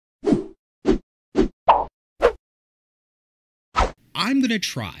I'm going to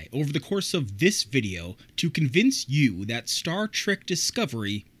try, over the course of this video, to convince you that Star Trek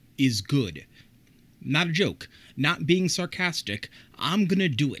Discovery is good. Not a joke, not being sarcastic, I'm going to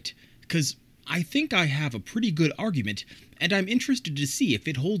do it, because I think I have a pretty good argument, and I'm interested to see if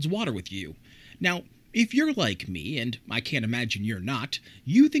it holds water with you. Now, if you're like me, and I can't imagine you're not,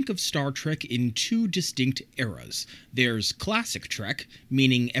 you think of Star Trek in two distinct eras. There's Classic Trek,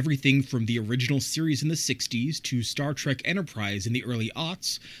 meaning everything from the original series in the 60s to Star Trek Enterprise in the early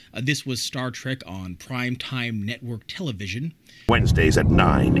aughts. This was Star Trek on primetime network television. Wednesdays at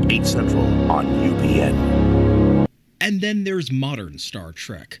 9, 8 Central on UPN. And then there's modern Star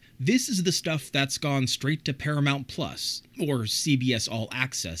Trek. This is the stuff that's gone straight to Paramount Plus, or CBS All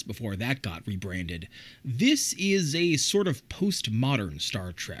Access before that got rebranded. This is a sort of postmodern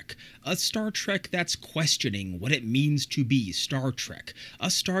Star Trek. A Star Trek that's questioning what it means to be Star Trek.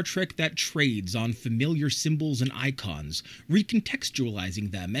 A Star Trek that trades on familiar symbols and icons, recontextualizing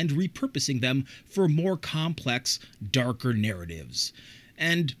them and repurposing them for more complex, darker narratives.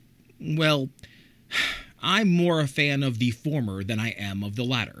 And, well, I'm more a fan of the former than I am of the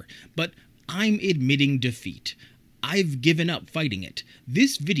latter, but I'm admitting defeat. I've given up fighting it.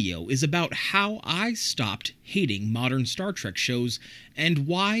 This video is about how I stopped hating modern Star Trek shows and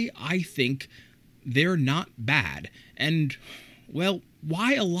why I think they're not bad, and, well,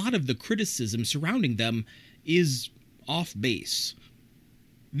 why a lot of the criticism surrounding them is off base.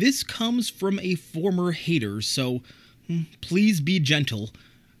 This comes from a former hater, so please be gentle.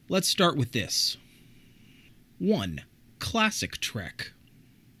 Let's start with this. 1. Classic Trek.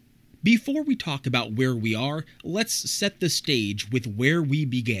 Before we talk about where we are, let's set the stage with where we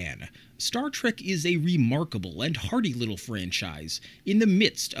began. Star Trek is a remarkable and hardy little franchise in the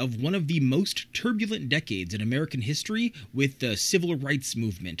midst of one of the most turbulent decades in American history, with the civil rights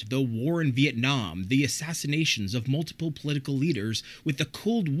movement, the war in Vietnam, the assassinations of multiple political leaders, with the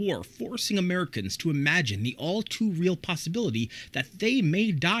Cold War forcing Americans to imagine the all-too-real possibility that they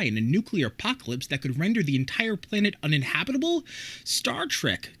may die in a nuclear apocalypse that could render the entire planet uninhabitable. Star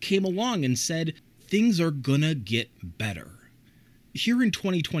Trek came along and said, things are gonna get better. Here in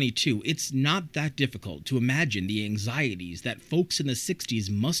 2022, it's not that difficult to imagine the anxieties that folks in the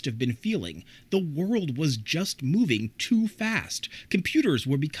 60s must have been feeling. The world was just moving too fast. Computers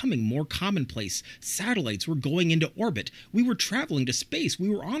were becoming more commonplace. Satellites were going into orbit. We were traveling to space. We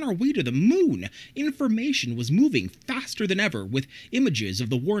were on our way to the moon. Information was moving faster than ever, with images of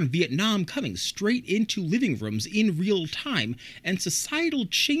the war in Vietnam coming straight into living rooms in real time, and societal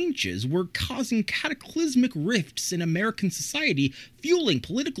changes were causing cataclysmic rifts in American society, fueling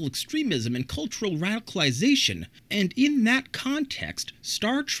political extremism and cultural radicalization. And in that context,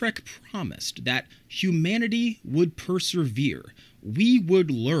 Star Trek promised that humanity would persevere. We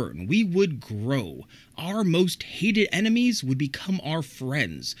would learn. We would grow. Our most hated enemies would become our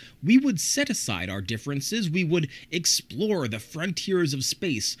friends. We would set aside our differences. We would explore the frontiers of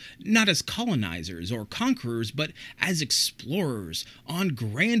space, not as colonizers or conquerors, but as explorers on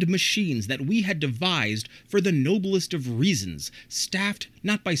grand machines that we had devised for the noblest of reasons, staffed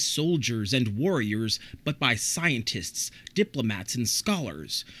not by soldiers and warriors, but by scientists, diplomats, and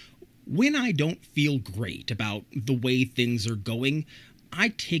scholars. When I don't feel great about the way things are going, I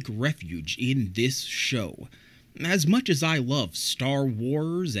take refuge in this show. As much as I love Star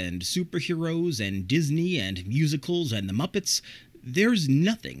Wars and superheroes and Disney and musicals and the Muppets, there's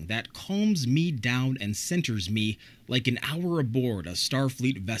nothing that calms me down and centers me like an hour aboard a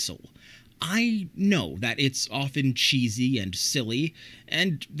Starfleet vessel. I know that it's often cheesy and silly,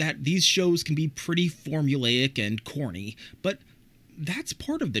 and that these shows can be pretty formulaic and corny, but that's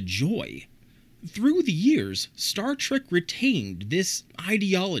part of the joy. Through the years, Star Trek retained this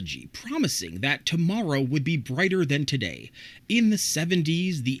ideology, promising that tomorrow would be brighter than today. In the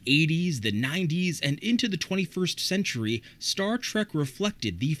 70s, the 80s, the 90s, and into the 21st century, Star Trek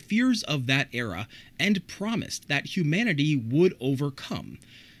reflected the fears of that era and promised that humanity would overcome.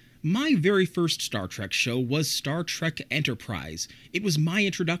 My very first Star Trek show was Star Trek Enterprise. It was my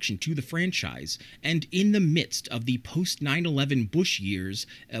introduction to the franchise, and in the midst of the post-9/11 Bush years,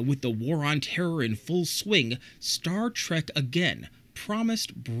 with the war on terror in full swing, Star Trek again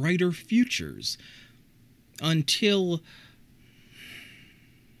promised brighter futures. Until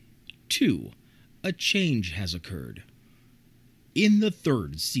 2. A change has occurred. In the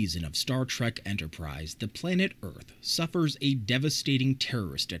third season of Star Trek Enterprise, the planet Earth suffers a devastating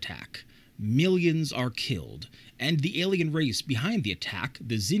terrorist attack. millions are killed, and the alien race behind the attack,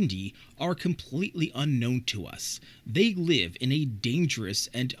 the Xindi, are completely unknown to us. They live in a dangerous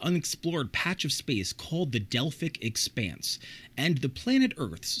and unexplored patch of space called the Delphic Expanse, and the planet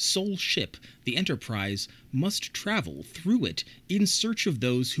Earth's sole ship, the Enterprise, must travel through it in search of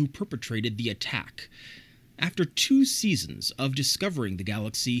those who perpetrated the attack. After 2 seasons of discovering the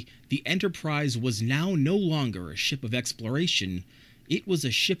galaxy, the Enterprise was now no longer a ship of exploration, it was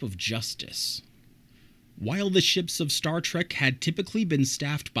a ship of justice. While the ships of Star Trek had typically been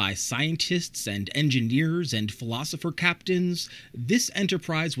staffed by scientists and engineers and philosopher captains, this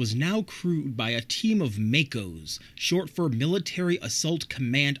Enterprise was now crewed by a team of MACOs, short for Military Assault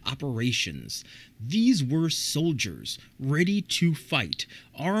Command Operations. These were soldiers, ready to fight,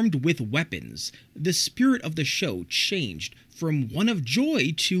 armed with weapons. The spirit of the show changed from one of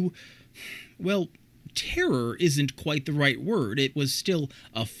joy to, well, terror isn't quite the right word. It was still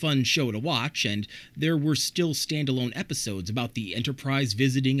a fun show to watch, and there were still standalone episodes about the Enterprise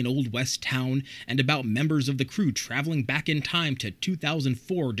visiting an Old West town and about members of the crew traveling back in time to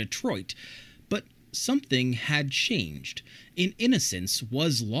 2004 Detroit. But something had changed. An innocence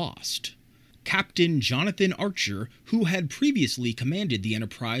was lost. Captain Jonathan Archer, who had previously commanded the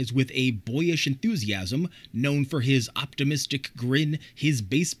Enterprise with a boyish enthusiasm, known for his optimistic grin, his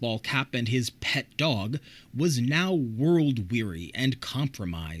baseball cap, and his pet dog, was now world-weary and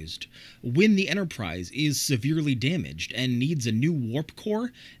compromised. When the Enterprise is severely damaged and needs a new warp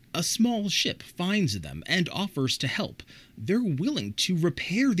core, a small ship finds them and offers to help. They're willing to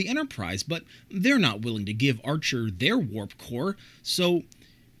repair the Enterprise, but they're not willing to give Archer their warp core, so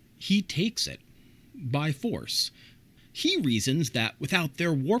he takes it by force. He reasons that without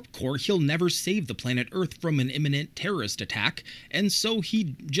their warp core, he'll never save the planet Earth from an imminent terrorist attack, and so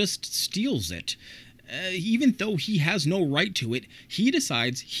he just steals it. Even though he has no right to it, he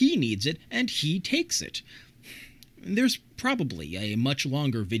decides he needs it, and he takes it. There's probably a much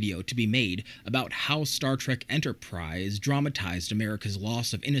longer video to be made about how Star Trek Enterprise dramatized America's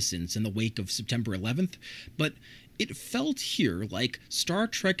loss of innocence in the wake of September 11th, but it felt here like Star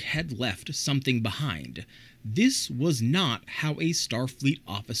Trek had left something behind. This was not how a Starfleet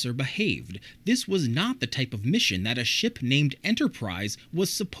officer behaved. This was not the type of mission that a ship named Enterprise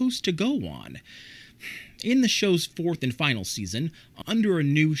was supposed to go on. In the show's 4th and final season, under a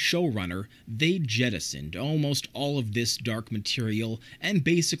new showrunner, they jettisoned almost all of this dark material and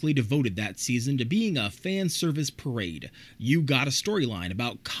basically devoted that season to being a fan service parade. You got a storyline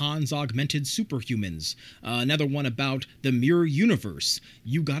about Khan's augmented superhumans, another one about the Mirror Universe.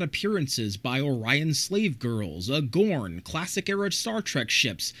 You got appearances by Orion slave girls, Gorn, classic-era Star Trek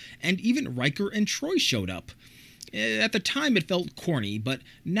ships, and even Riker and Troy showed up. At the time it felt corny, but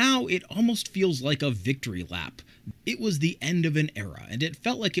now it almost feels like a victory lap. It was the end of an era, and it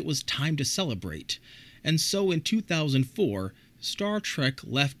felt like it was time to celebrate. And so in 2004, Star Trek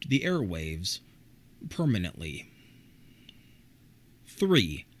left the airwaves permanently.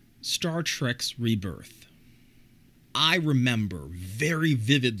 3. Star Trek's Rebirth. I remember very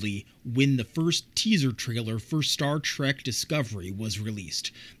vividly when the first teaser trailer for Star Trek Discovery was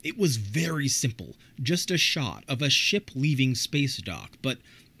released. It was very simple, just a shot of a ship leaving space dock, but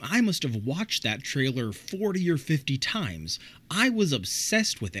I must have watched that trailer 40 or 50 times. I was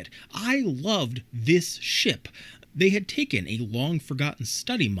obsessed with it. I loved this ship. They had taken a long-forgotten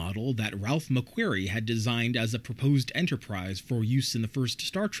study model that Ralph McQuarrie had designed as a proposed Enterprise for use in the first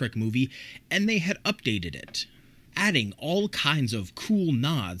Star Trek movie, and they had updated it, adding all kinds of cool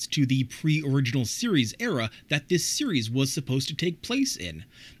nods to the pre-original series era that this series was supposed to take place in.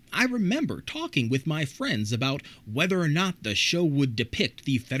 I remember talking with my friends about whether or not the show would depict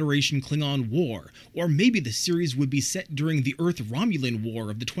the Federation-Klingon War, or maybe the series would be set during the Earth-Romulan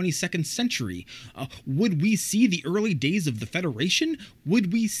War of the 22nd century. Would we see the early days of the Federation?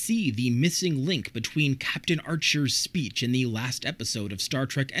 Would we see the missing link between Captain Archer's speech in the last episode of Star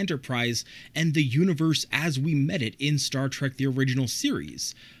Trek Enterprise and the universe as we met it in Star Trek the original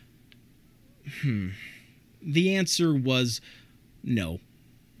series? The answer was no.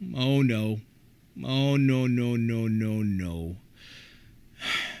 Oh no. Oh no, no, no, no, no.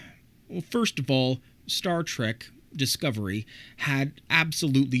 Well, first of all, Star Trek Discovery had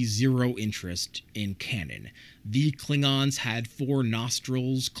absolutely zero interest in canon. The Klingons had 4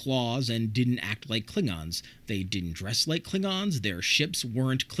 nostrils, claws, and didn't act like Klingons. They didn't dress like Klingons, their ships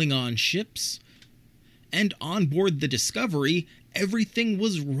weren't Klingon ships. And on board the Discovery, everything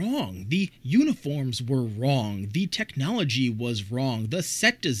was wrong. The uniforms were wrong, the technology was wrong, the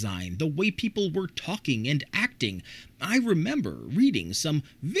set design, the way people were talking and acting. I remember reading some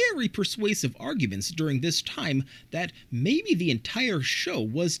very persuasive arguments during this time that maybe the entire show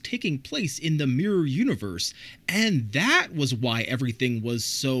was taking place in the mirror universe, and that was why everything was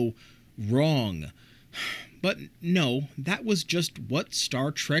so wrong. But no, that was just what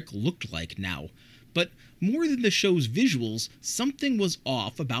Star Trek looked like now. But more than the show's visuals, something was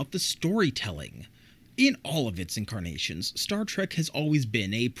off about the storytelling. In all of its incarnations, Star Trek has always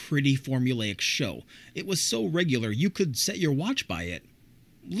been a pretty formulaic show. It was so regular you could set your watch by it.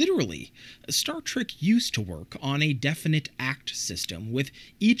 Literally, Star Trek used to work on a definite act system, with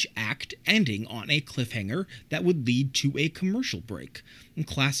each act ending on a cliffhanger that would lead to a commercial break.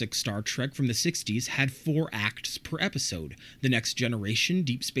 Classic Star Trek from the 60s had 4 acts per episode. The Next Generation,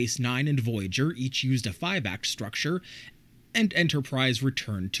 Deep Space Nine, and Voyager each used a 5-act structure, and Enterprise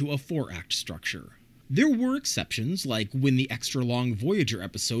returned to a 4-act structure. There were exceptions, like when the extra-long Voyager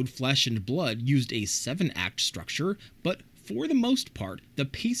episode Flesh and Blood used a 7-act structure, but for the most part, the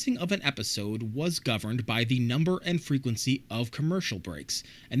pacing of an episode was governed by the number and frequency of commercial breaks,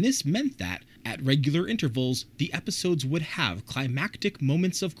 and this meant that, at regular intervals, the episodes would have climactic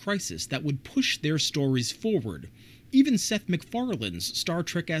moments of crisis that would push their stories forward. Even Seth MacFarlane's Star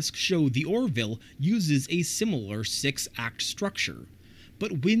Trek-esque show The Orville uses a similar 6-act structure.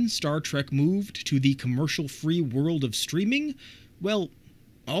 But when Star Trek moved to the commercial-free world of streaming, well,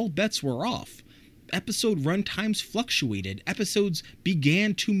 all bets were off. Episode runtimes fluctuated, episodes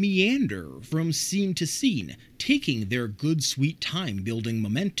began to meander from scene to scene, taking their good sweet time building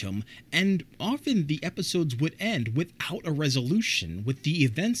momentum, and often the episodes would end without a resolution, with the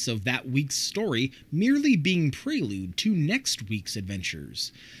events of that week's story merely being prelude to next week's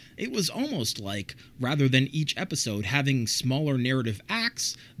adventures. It was almost like, rather than each episode having smaller narrative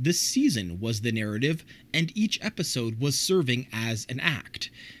acts, the season was the narrative, and each episode was serving as an act.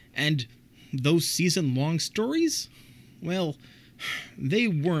 And those season-long stories? Well, they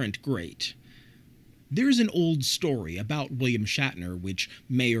weren't great. There's an old story about William Shatner, which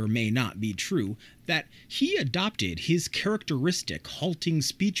may or may not be true, that he adopted his characteristic halting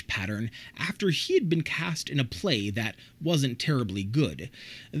speech pattern after he had been cast in a play that wasn't terribly good.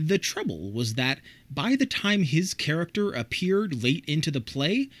 The trouble was that by the time his character appeared late into the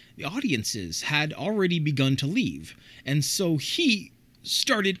play, the audiences had already begun to leave, and so he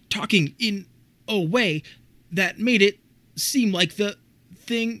started talking in a way that made it seem like the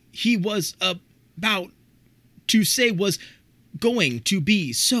thing he was about to say was going to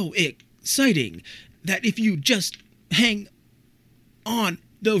be so exciting that if you just hang on,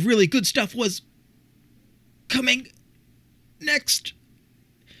 the really good stuff was coming next.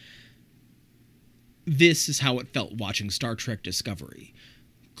 This is how it felt watching Star Trek Discovery.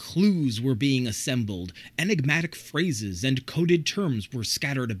 Clues were being assembled, enigmatic phrases and coded terms were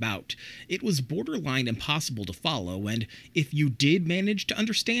scattered about. It was borderline impossible to follow, and if you did manage to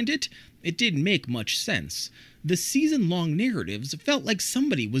understand it, it didn't make much sense. The season-long narratives felt like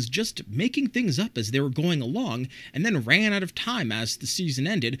somebody was just making things up as they were going along, and then ran out of time as the season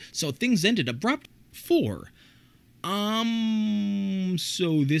ended, so things ended abrupt. 4.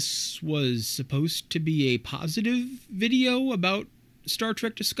 So this was supposed to be a positive video about Star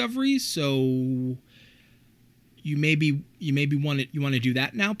Trek Discovery, so you maybe want to do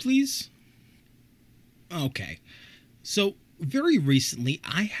that now, please? Okay. So very recently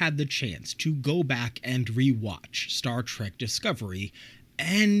I had the chance to go back and rewatch Star Trek Discovery,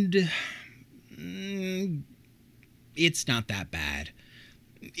 and it's not that bad.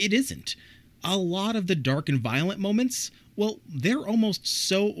 It isn't. A lot of the dark and violent moments, well, they're almost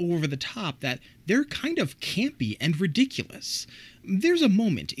so over the top that they're kind of campy and ridiculous. There's a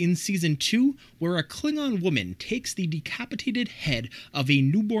moment in Season 2 where a Klingon woman takes the decapitated head of a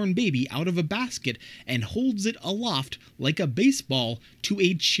newborn baby out of a basket and holds it aloft like a baseball to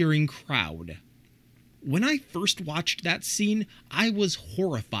a cheering crowd. When I first watched that scene, I was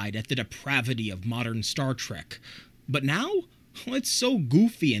horrified at the depravity of modern Star Trek. But now? It's so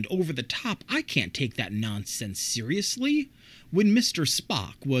goofy and over the top, I can't take that nonsense seriously. When Mr.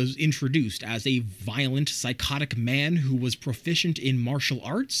 Spock was introduced as a violent, psychotic man who was proficient in martial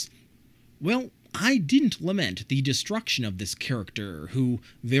arts, well, I didn't lament the destruction of this character, who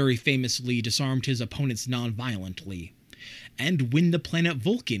very famously disarmed his opponents non-violently. And when the planet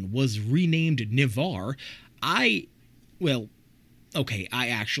Vulcan was renamed Ni'Var, I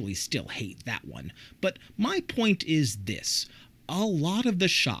actually still hate that one. But my point is this. a lot of the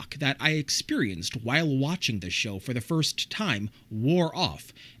shock that I experienced while watching the show for the first time wore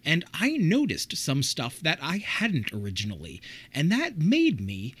off, and I noticed some stuff that I hadn't originally, and that made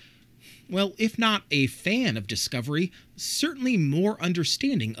me, well, if not a fan of Discovery, certainly more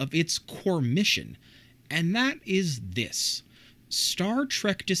understanding of its core mission. And that is this: Star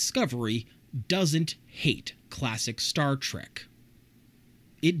Trek Discovery doesn't hate classic Star Trek.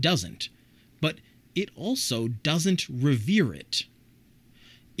 It doesn't. But it also doesn't revere it.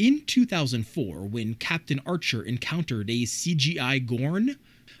 In 2004, when Captain Archer encountered a CGI Gorn,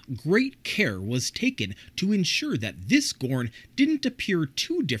 great care was taken to ensure that this Gorn didn't appear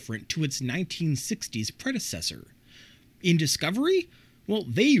too different to its 1960s predecessor. In Discovery, well,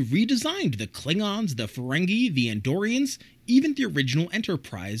 they redesigned the Klingons, the Ferengi, the Andorians, even the original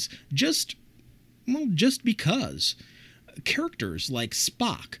Enterprise, just because. Characters like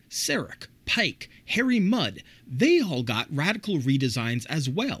Spock, Sarek, Pike, Harry Mudd, they all got radical redesigns as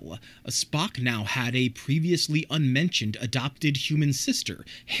well. Spock now had a previously unmentioned adopted human sister.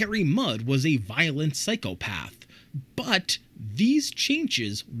 Harry Mudd was a violent psychopath. But these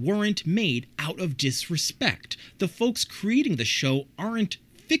changes weren't made out of disrespect. The folks creating the show aren't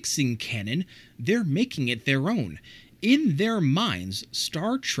fixing canon, they're making it their own. In their minds,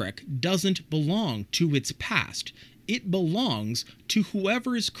 Star Trek doesn't belong to its past. It belongs to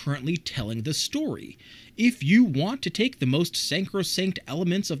whoever is currently telling the story. If you want to take the most sacrosanct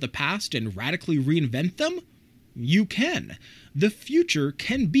elements of the past and radically reinvent them, you can. The future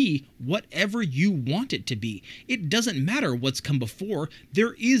can be whatever you want it to be. It doesn't matter what's come before.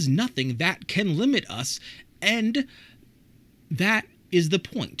 There is nothing that can limit us, and that is the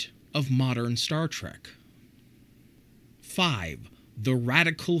point of modern Star Trek. 5. The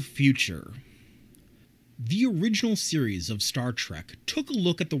Radical Future. The original series of Star Trek took a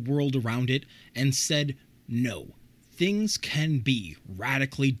look at the world around it and said, no, things can be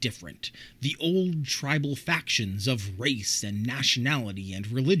radically different. The old tribal factions of race and nationality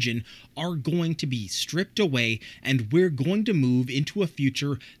and religion are going to be stripped away, and we're going to move into a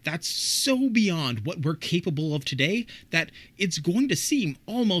future that's so beyond what we're capable of today that it's going to seem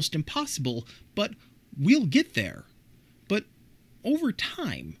almost impossible, but we'll get there. But over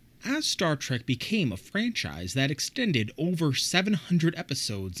time, as Star Trek became a franchise that extended over 700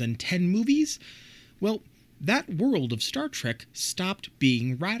 episodes and 10 movies, well, that world of Star Trek stopped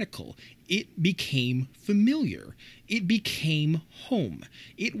being radical. It became familiar. It became home.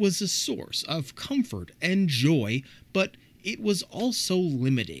 It was a source of comfort and joy, but it was also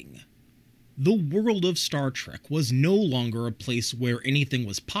limiting. The world of Star Trek was no longer a place where anything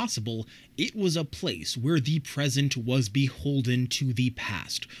was possible. It was a place where the present was beholden to the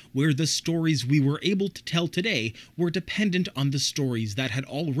past, where the stories we were able to tell today were dependent on the stories that had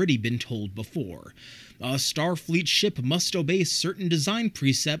already been told before. A Starfleet ship must obey certain design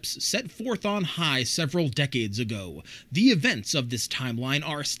precepts set forth on high several decades ago. The events of this timeline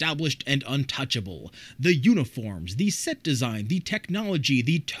are established and untouchable. The uniforms, the set design, the technology,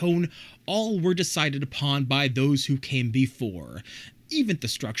 the tone, all were decided upon by those who came before. Even the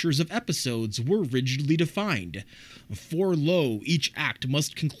structures of episodes were rigidly defined. For lo, each act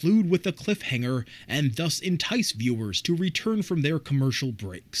must conclude with a cliffhanger, and thus entice viewers to return from their commercial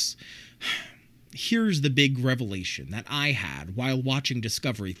breaks. Here's the big revelation that I had while watching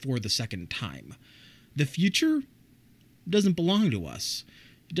Discovery for the second time. The future doesn't belong to us.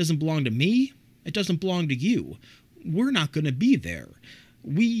 It doesn't belong to me. It doesn't belong to you. We're not going to be there.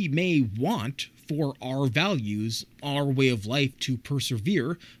 We may want for our values, our way of life to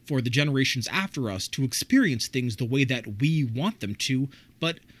persevere, for the generations after us to experience things the way that we want them to,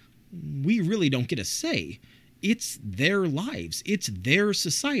 but we really don't get a say. It's their lives. It's their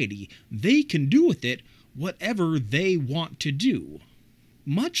society. They can do with it whatever they want to do.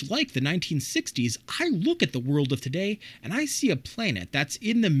 Much like the 1960s, I look at the world of today and I see a planet that's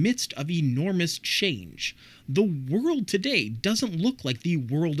in the midst of enormous change. The world today doesn't look like the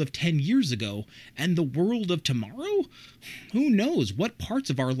world of 10 years ago, and the world of tomorrow? Who knows what parts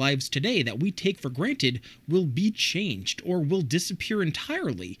of our lives today that we take for granted will be changed or will disappear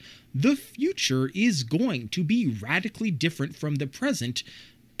entirely. The future is going to be radically different from the present,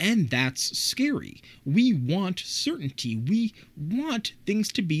 and that's scary. We want certainty. We want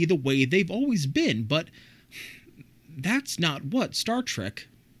things to be the way they've always been, but that's not what Star Trek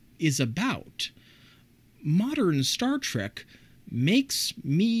is about. Modern Star Trek makes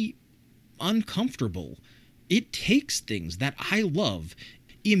me uncomfortable. It takes things that I love,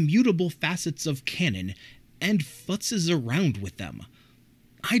 immutable facets of canon, and futzes around with them.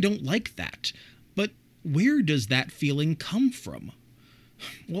 I don't like that, but where does that feeling come from?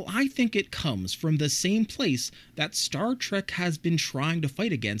 Well, I think it comes from the same place that Star Trek has been trying to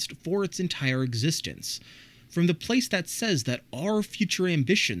fight against for its entire existence. From the place that says that our future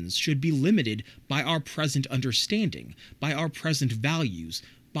ambitions should be limited by our present understanding, by our present values,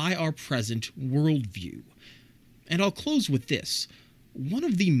 by our present worldview. And I'll close with this. One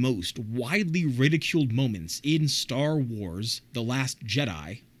of the most widely ridiculed moments in Star Wars: The Last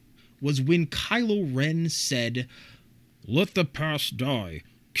Jedi was when Kylo Ren said, "Let the past die.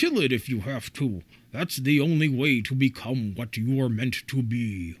 Kill it if you have to. That's the only way to become what you are meant to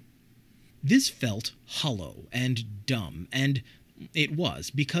be." This felt hollow and dumb, and it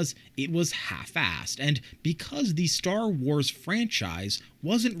was, because it was half-assed, and because the Star Wars franchise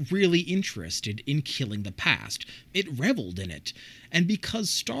wasn't really interested in killing the past. It reveled in it. And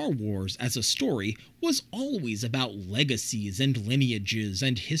because Star Wars as a story was always about legacies and lineages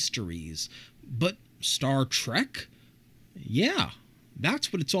and histories. But Star Trek? Yeah,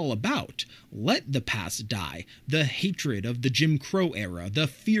 that's what it's all about. Let the past die. The hatred of the Jim Crow era, the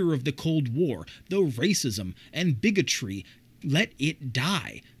fear of the Cold War, the racism and bigotry. Let it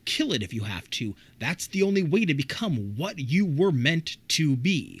die. Kill it if you have to. That's the only way to become what you were meant to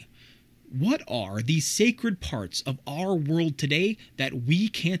be. What are the sacred parts of our world today that we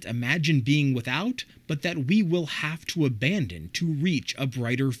can't imagine being without, but that we will have to abandon to reach a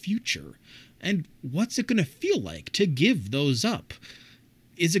brighter future? And what's it going to feel like to give those up?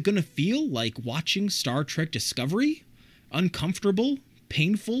 Is it going to feel like watching Star Trek Discovery? Uncomfortable?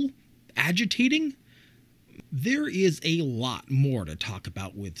 Painful? Agitating? There is a lot more to talk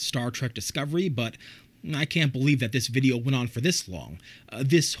about with Star Trek Discovery, but I can't believe that this video went on for this long.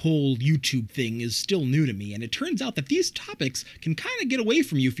 This whole YouTube thing is still new to me, and it turns out that these topics can kind of get away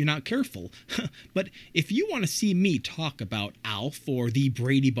from you if you're not careful. But if you want to see me talk about ALF, or the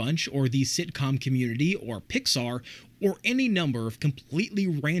Brady Bunch, or the sitcom community, or Pixar, or any number of completely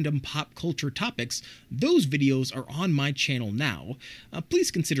random pop culture topics, those videos are on my channel now.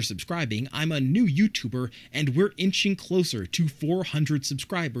 Please consider subscribing. I'm a new YouTuber, and we're inching closer to 400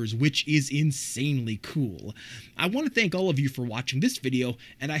 subscribers, which is insanely cool. I want to thank all of you for watching this video,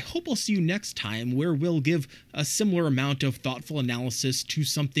 and I hope I'll see you next time, where we'll give a similar amount of thoughtful analysis to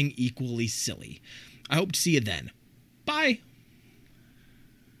something equally silly. I hope to see you then. Bye!